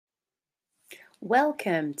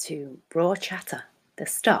Welcome to Raw Chatter, the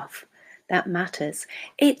stuff that matters.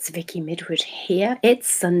 It's Vicky Midwood here. It's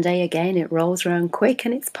Sunday again. It rolls around quick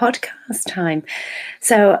and it's podcast time.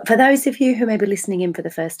 So for those of you who may be listening in for the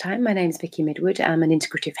first time, my name is Vicky Midwood. I'm an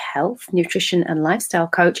integrative health, nutrition and lifestyle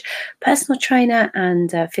coach, personal trainer and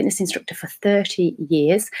fitness instructor for 30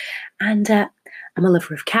 years. And I'm a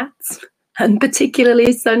lover of cats and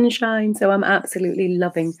particularly sunshine. So I'm absolutely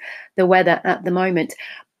loving the weather at the moment.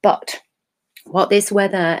 But what this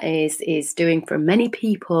weather is doing for many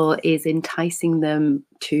people is enticing them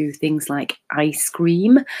to things like ice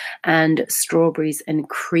cream and strawberries and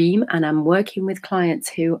cream. And I'm working with clients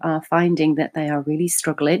who are finding that they are really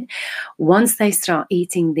struggling. Once they start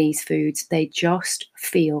eating these foods, they just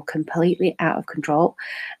feel completely out of control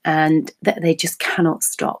and that they just cannot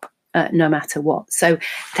stop. No matter what. So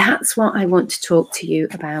that's what I want to talk to you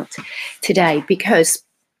about today, because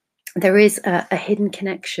there is a hidden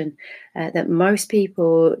connection that most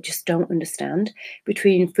people just don't understand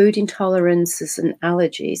between food intolerances and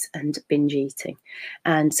allergies and binge eating.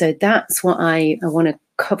 And so that's what I want to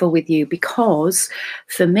cover with you, because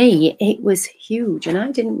for me it was huge and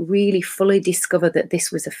I didn't really fully discover that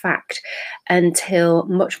this was a fact until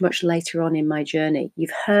much later on in my journey.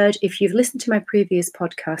 You've heard, if you've listened to my previous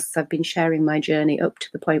podcasts, I've been sharing my journey up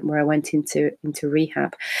to the point where I went into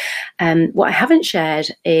rehab. What I haven't shared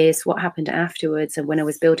is what happened afterwards and when I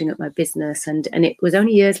was building up my business, and it was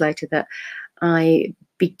only years later that I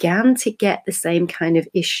began to get the same kind of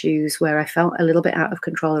issues where I felt a little bit out of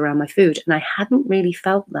control around my food. And I hadn't really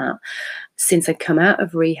felt that since I'd come out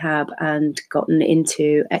of rehab and gotten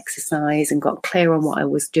into exercise and got clear on what I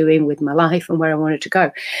was doing with my life and where I wanted to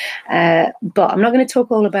go. But I'm not going to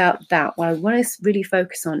talk all about that. What I want to really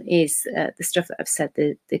focus on is the stuff that I've said,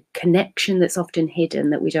 the connection that's often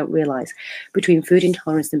hidden that we don't realize between food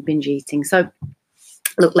intolerance and binge eating. So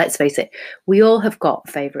look, let's face it, we all have got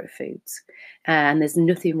favorite foods. And there's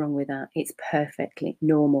nothing wrong with that. It's perfectly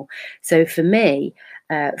normal. So for me,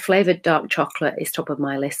 flavored dark chocolate is top of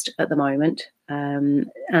my list at the moment. And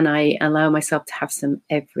I allow myself to have some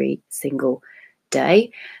every single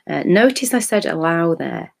day. Notice I said allow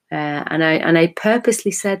there. And I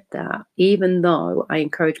purposely said that, even though I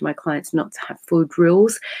encourage my clients not to have food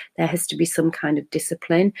rules, there has to be some kind of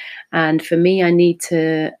discipline. And for me, I need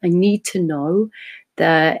to know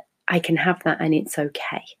that I can have that and it's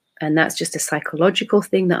okay. And that's just a psychological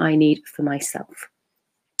thing that I need for myself.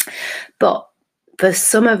 But for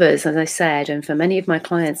some of us, as I said, and for many of my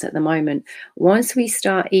clients at the moment, once we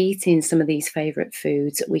start eating some of these favorite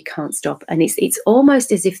foods, we can't stop. And it's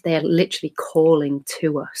almost as if they're literally calling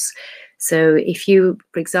to us. So if you,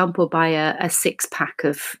 for example, buy a 6-pack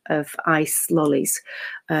of ice lollies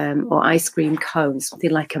or ice cream cones,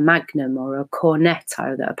 something like a Magnum or a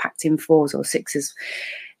Cornetto that are packed in 4s or 6s,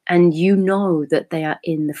 and you know that they are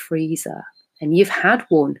in the freezer and you've had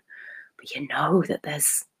one, but you know that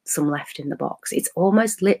there's some left in the box. It's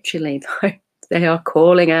almost literally like they are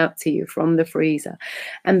calling out to you from the freezer.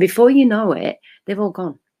 And before you know it, they've all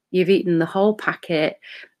gone. You've eaten the whole packet,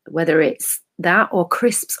 whether it's that or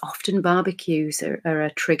crisps. Often barbecues are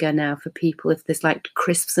a trigger now for people. If there's like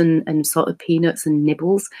crisps and sort of peanuts and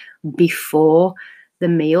nibbles before the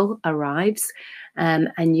meal arrives,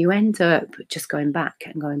 and you end up just going back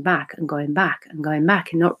and going back and going back and going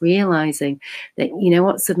back and not realizing that, you know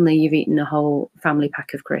what, suddenly you've eaten a whole family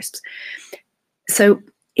pack of crisps. So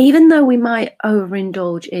even though we might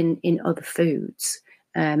overindulge in other foods,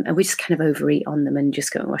 and we just kind of overeat on them and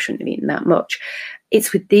just go, oh, I shouldn't have eaten that much,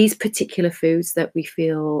 it's with these particular foods that we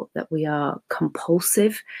feel that we are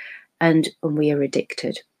compulsive and we are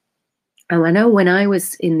addicted. And I know when I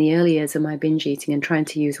was in the early years of my binge eating and trying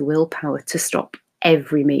to use willpower to stop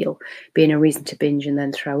every meal being a reason to binge and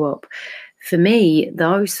then throw up, for me,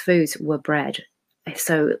 those foods were bread.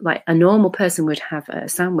 So like a normal person would have a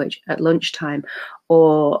sandwich at lunchtime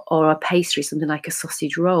or a pastry, something like a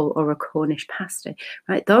sausage roll or a Cornish pasty,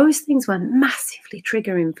 right? Those things were massively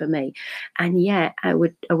triggering for me. And yet I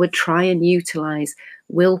would try and utilize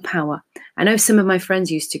willpower. I know some of my friends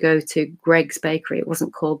used to go to Greg's Bakery. It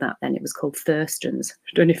wasn't called that then. It was called Thurston's.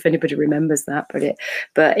 I don't know if anybody remembers that, but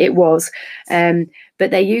it was.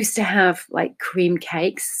 But they used to have like cream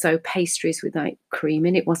cakes, so pastries with like cream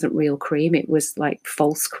in it. It wasn't real cream. It was like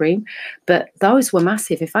false cream. But those were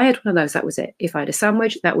massive. If I had one of those, that was it. If I had a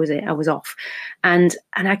sandwich, that was it. I was off. And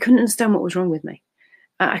I couldn't understand what was wrong with me.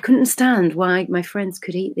 I couldn't understand why my friends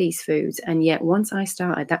could eat these foods. And yet once I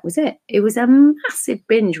started, that was it. It was a massive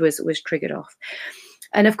binge was triggered off.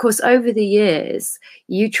 And of course, over the years,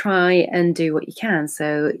 you try and do what you can.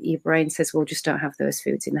 So your brain says, well, just don't have those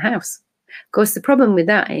foods in the house. Of course, the problem with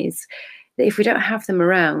that is that if we don't have them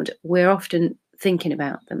around, we're often thinking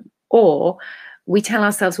about them. Or we tell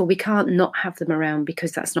ourselves, well, we can't not have them around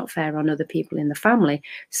because that's not fair on other people in the family.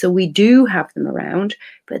 So we do have them around,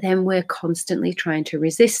 but then we're constantly trying to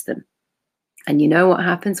resist them. And you know what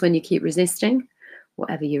happens when you keep resisting?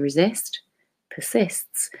 Whatever you resist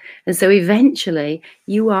persists. And so eventually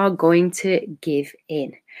you are going to give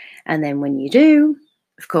in. And then when you do,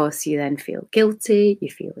 of course, you then feel guilty, you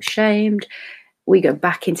feel ashamed. We go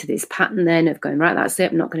back into this pattern then of going, right, that's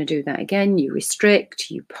it, I'm not going to do that again. You restrict,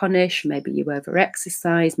 you punish, maybe you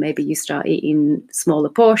over-exercise, maybe you start eating smaller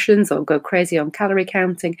portions or go crazy on calorie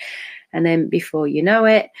counting. And then before you know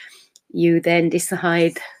it, you then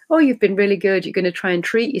decide, oh, you've been really good, you're going to try and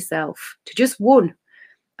treat yourself to just one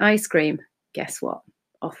ice cream. Guess what?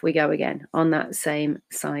 Off we go again on that same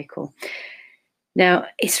cycle. Now,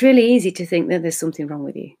 it's really easy to think that there's something wrong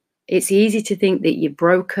with you. It's easy to think that you're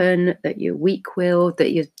broken, that you're weak-willed,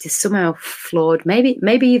 that you're just somehow flawed,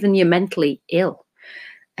 maybe even you're mentally ill.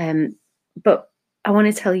 But I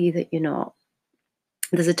want to tell you that you're not.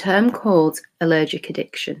 There's a term called allergic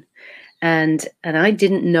addiction. And I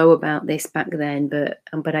didn't know about this back then,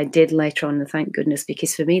 but I did later on, and thank goodness,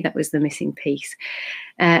 because for me, that was the missing piece.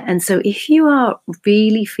 And so if you are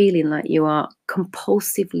really feeling like you are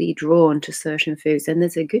compulsively drawn to certain foods, then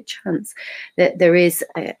there's a good chance that there is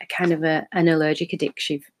a kind of an allergic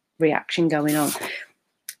addiction reaction going on.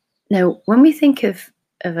 Now, when we think of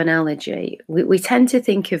an allergy, we tend to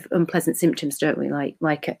think of unpleasant symptoms, don't we?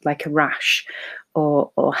 Like a rash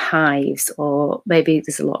or hives, or maybe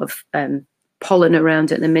there's a lot of pollen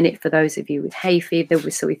around at the minute for those of you with hay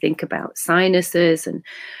fever. So we think about sinuses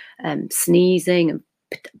and sneezing and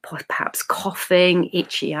perhaps coughing,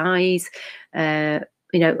 itchy eyes,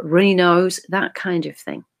 runny nose, that kind of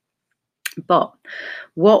thing. But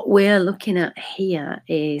what we're looking at here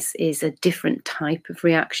is a different type of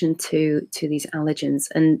reaction to these allergens.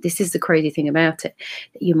 And this is the crazy thing about it,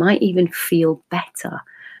 that you might even feel better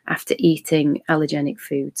after eating allergenic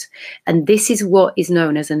foods. And this is what is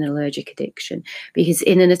known as an allergic addiction, because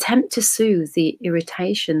in an attempt to soothe the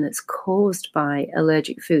irritation that's caused by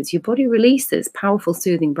allergic foods, your body releases powerful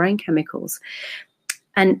soothing brain chemicals.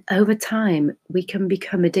 And over time, we can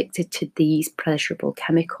become addicted to these pleasurable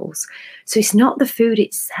chemicals. So it's not the food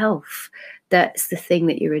itself that's the thing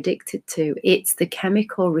that you're addicted to. It's the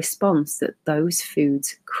chemical response that those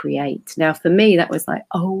foods create. Now, for me, that was like,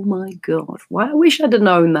 oh my God, why I wish I'd have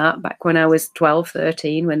known that back when I was 12,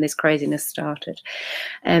 13, when this craziness started.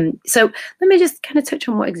 So let me just kind of touch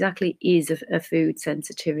on what exactly is a food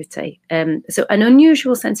sensitivity. So an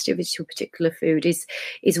unusual sensitivity to a particular food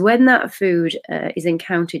is when that food is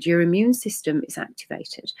encountered, your immune system is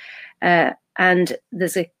activated. And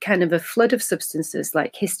there's a kind of a flood of substances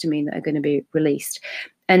like histamine that are going to be released.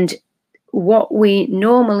 And what we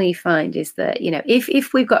normally find is that,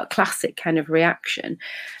 if we've got a classic kind of reaction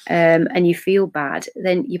and you feel bad,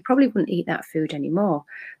 then you probably wouldn't eat that food anymore,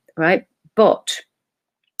 right? But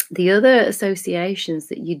the other associations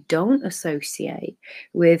that you don't associate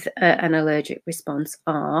with an allergic response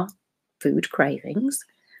are food cravings,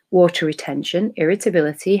 water retention,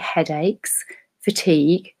 irritability, headaches,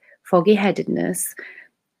 fatigue, foggy headedness,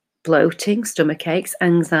 bloating, stomach aches,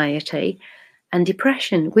 anxiety, and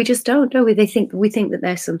depression. We just don't know. We think that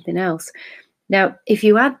there's something else. Now, if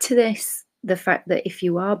you add to this the fact that if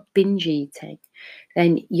you are binge eating,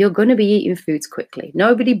 then you're going to be eating foods quickly.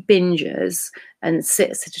 Nobody binges and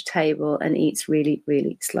sits at a table and eats really,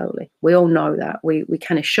 really slowly. We all know that. We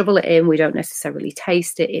kind of shovel it in. We don't necessarily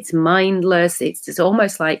taste it. It's mindless. It's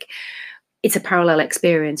almost like it's a parallel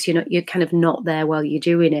experience. You're kind of not there while you're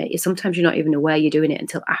doing it. Sometimes you're not even aware you're doing it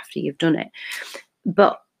until after you've done it.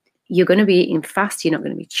 But you're going to be eating fast. You're not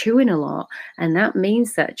going to be chewing a lot. And that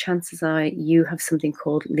means that chances are you have something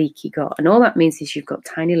called leaky gut. And all that means is you've got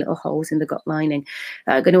tiny little holes in the gut lining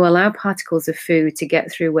that are going to allow particles of food to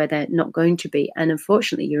get through where they're not going to be. And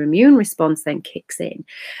unfortunately, your immune response then kicks in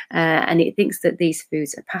and it thinks that these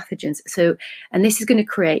foods are pathogens. And this is going to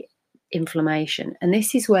create inflammation. And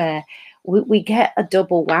this is where we get a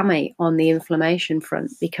double whammy on the inflammation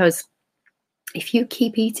front, because if you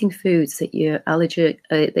keep eating foods that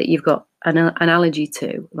you've got an allergy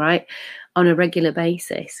to, right, on a regular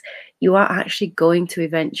basis, you are actually going to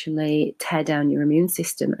eventually tear down your immune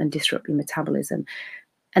system and disrupt your metabolism.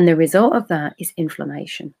 And the result of that is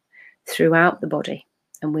inflammation throughout the body.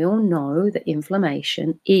 And we all know that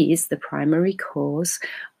inflammation is the primary cause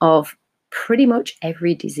of pretty much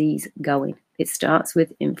every disease going. It starts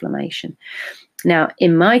with inflammation. Now,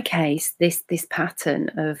 in my case, this pattern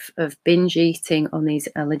of binge eating on these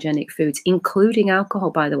allergenic foods, including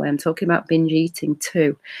alcohol, by the way, I'm talking about binge eating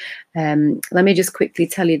too. Let me just quickly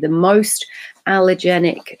tell you the most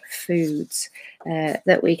allergenic foods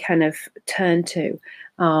that we kind of turn to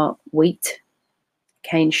are wheat,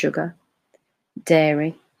 cane sugar,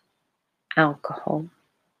 dairy, alcohol,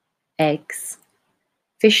 eggs,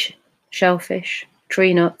 fish, shellfish,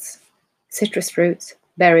 tree nuts, citrus fruits,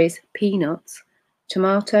 berries, peanuts,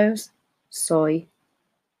 tomatoes, soy,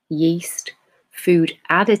 yeast, food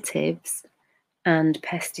additives, and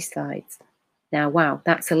pesticides. Now, wow,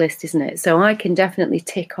 that's a list, isn't it? So I can definitely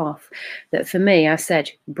tick off that for me, I said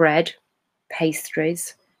bread,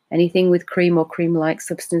 pastries, anything with cream or cream-like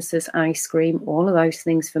substances, ice cream, all of those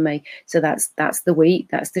things for me. So that's the wheat,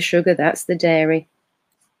 that's the sugar, that's the dairy.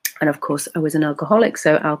 And of course, I was an alcoholic,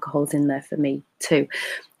 so alcohol's in there for me too.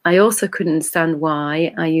 I also couldn't understand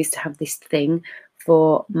why I used to have this thing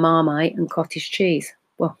for Marmite and cottage cheese.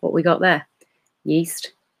 Well, what we got there?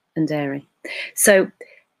 Yeast and dairy. So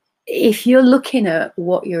if you're looking at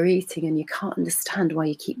what you're eating and you can't understand why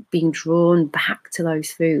you keep being drawn back to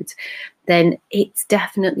those foods, then it's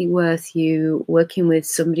definitely worth you working with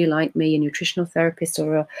somebody like me, a nutritional therapist,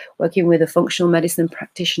 or working with a functional medicine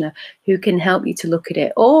practitioner who can help you to look at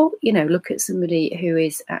it, or look at somebody who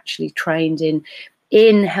is actually trained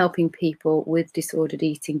in helping people with disordered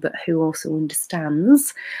eating, but who also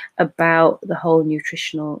understands about the whole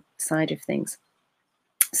nutritional side of things.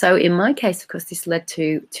 So in my case, of course, this led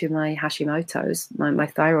to my Hashimoto's, my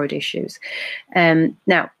thyroid issues.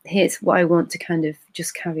 Now, here's what I want to kind of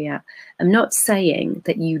just caveat. I'm not saying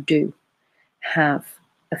that you do have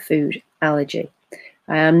a food allergy.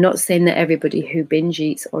 I'm not saying that everybody who binge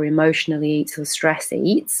eats or emotionally eats or stress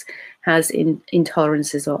eats has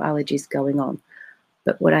intolerances or allergies going on.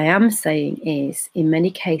 But what I am saying is, in many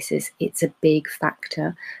cases, it's a big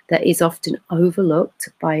factor that is often overlooked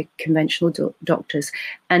by conventional doctors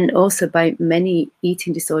and also by many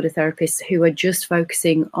eating disorder therapists who are just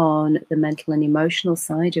focusing on the mental and emotional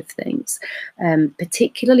side of things,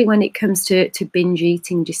 particularly when it comes to binge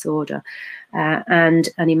eating disorder and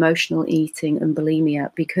emotional eating and bulimia,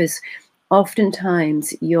 because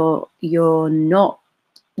oftentimes you're not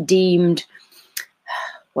deemed,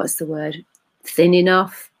 what's the word, thin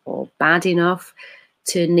enough or bad enough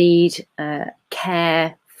to need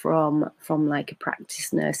care from like a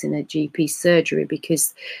practice nurse in a GP surgery,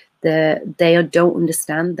 because they don't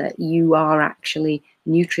understand that you are actually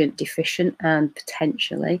nutrient deficient and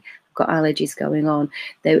potentially got allergies going on.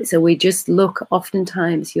 So we just look,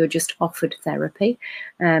 oftentimes you're just offered therapy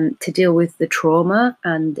to deal with the trauma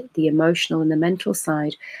and the emotional and the mental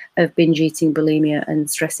side of binge eating, bulimia, and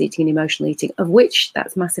stress eating and emotional eating, of which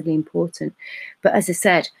that's massively important. But as I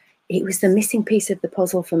said, it was the missing piece of the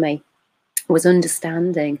puzzle for me, was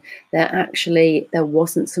understanding that actually there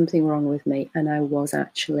wasn't something wrong with me, and I was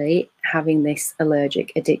actually having this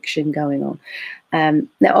allergic addiction going on.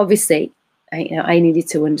 Now, obviously, I needed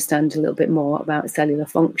to understand a little bit more about cellular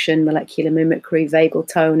function, molecular mimicry,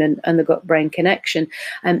 vagal tone, and the gut-brain connection.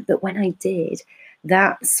 But when I did,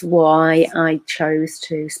 that's why I chose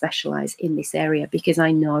to specialize in this area, because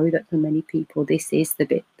I know that for many people, this is the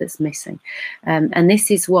bit that's missing. And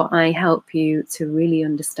this is what I help you to really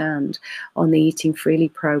understand on the Eating Freely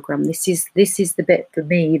program. This is the bit for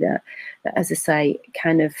me that, as I say,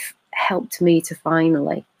 kind of helped me to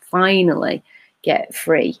finally get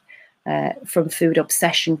free from food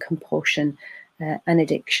obsession, compulsion, and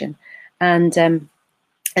addiction. And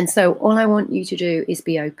so all I want you to do is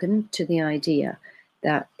be open to the idea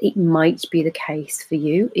that it might be the case for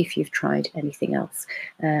you if you've tried anything else.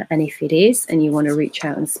 And if it is, and you want to reach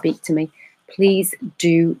out and speak to me, please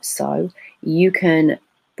do so. You can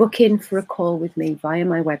book in for a call with me via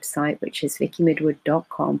my website, which is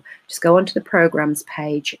vickymidwood.com. Just go onto the programs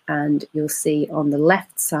page and you'll see on the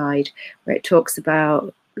left side where it talks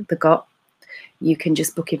about the gut. You can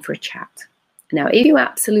just book in for a chat. Now, if you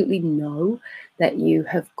absolutely know that you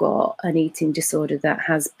have got an eating disorder that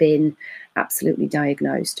has been absolutely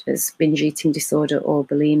diagnosed as binge eating disorder or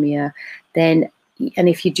bulimia, then, and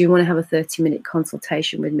if you do want to have a 30-minute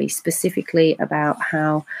consultation with me specifically about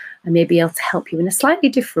how I may be able to help you in a slightly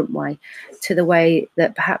different way to the way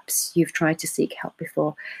that perhaps you've tried to seek help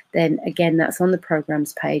before, then again, that's on the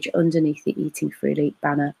programs page underneath the Eating Freely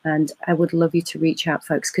banner. And I would love you to reach out,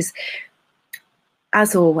 folks, because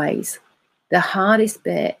as always, the hardest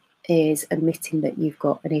bit is admitting that you've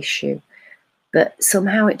got an issue. But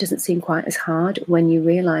somehow it doesn't seem quite as hard when you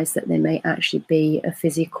realize that there may actually be a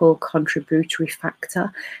physical contributory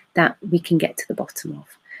factor that we can get to the bottom of.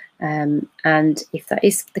 And if that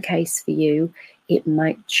is the case for you, it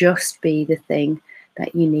might just be the thing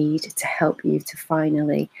that you need to help you to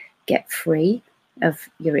finally get free of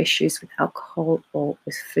your issues with alcohol or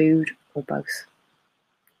with food or both.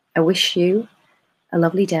 I wish you a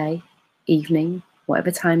lovely day, evening, whatever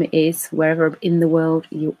time it is, wherever in the world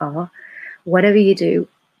you are. Whatever you do,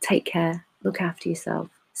 take care, look after yourself,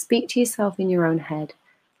 speak to yourself in your own head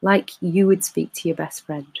like you would speak to your best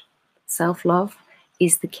friend. Self-love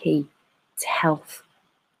is the key to health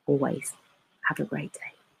always. Have a great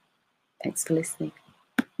day. Thanks for listening.